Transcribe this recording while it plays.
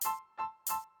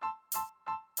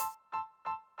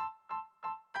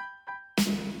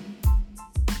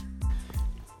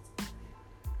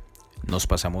Nos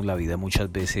pasamos la vida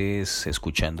muchas veces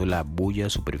escuchando la bulla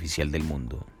superficial del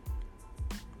mundo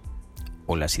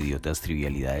o las idiotas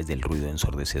trivialidades del ruido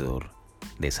ensordecedor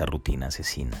de esa rutina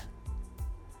asesina.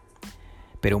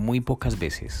 Pero muy pocas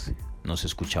veces nos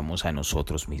escuchamos a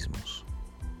nosotros mismos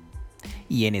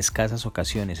y en escasas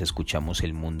ocasiones escuchamos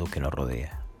el mundo que nos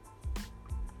rodea.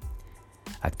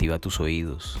 Activa tus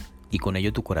oídos y con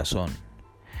ello tu corazón,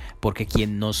 porque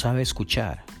quien no sabe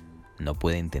escuchar no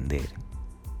puede entender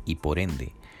y por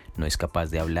ende no es capaz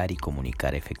de hablar y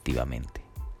comunicar efectivamente.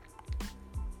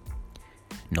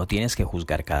 No tienes que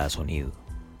juzgar cada sonido,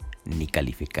 ni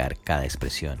calificar cada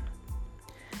expresión,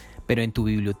 pero en tu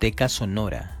biblioteca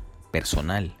sonora,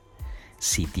 personal,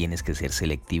 sí tienes que ser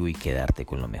selectivo y quedarte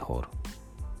con lo mejor,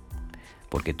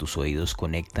 porque tus oídos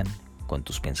conectan con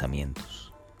tus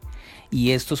pensamientos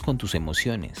y estos con tus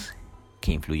emociones,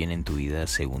 que influyen en tu vida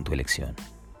según tu elección.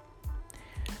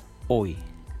 Hoy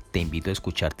te invito a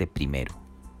escucharte primero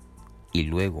y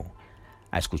luego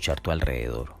a escuchar tu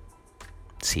alrededor.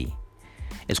 Sí,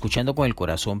 escuchando con el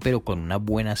corazón pero con una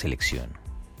buena selección.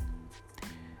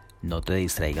 No te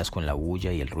distraigas con la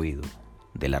bulla y el ruido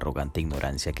de la arrogante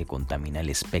ignorancia que contamina el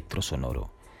espectro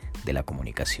sonoro de la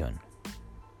comunicación.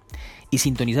 Y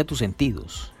sintoniza tus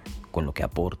sentidos con lo que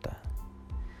aporta,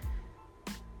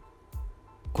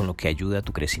 con lo que ayuda a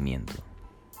tu crecimiento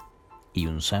y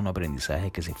un sano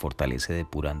aprendizaje que se fortalece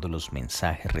depurando los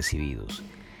mensajes recibidos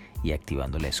y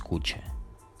activando la escucha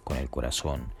con el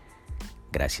corazón,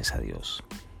 gracias a Dios.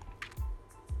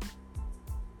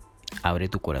 Abre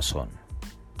tu corazón,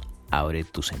 abre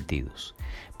tus sentidos,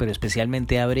 pero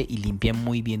especialmente abre y limpia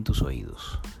muy bien tus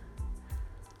oídos.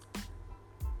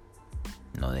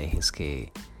 No dejes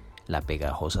que la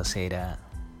pegajosa cera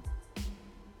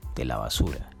de la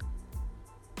basura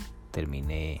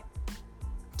termine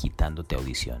quitándote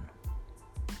audición.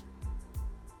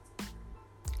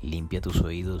 Limpia tus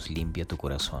oídos, limpia tu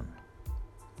corazón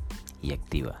y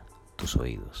activa tus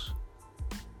oídos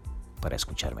para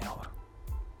escuchar mejor.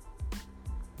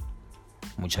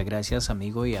 Muchas gracias,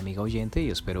 amigo y amiga oyente, y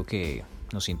espero que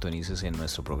nos sintonices en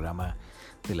nuestro programa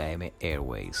de la M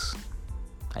Airways.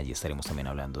 Allí estaremos también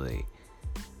hablando de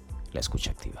la escucha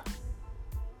activa.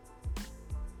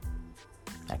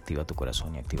 Activa tu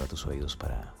corazón y activa tus oídos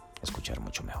para escuchar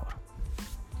mucho mejor.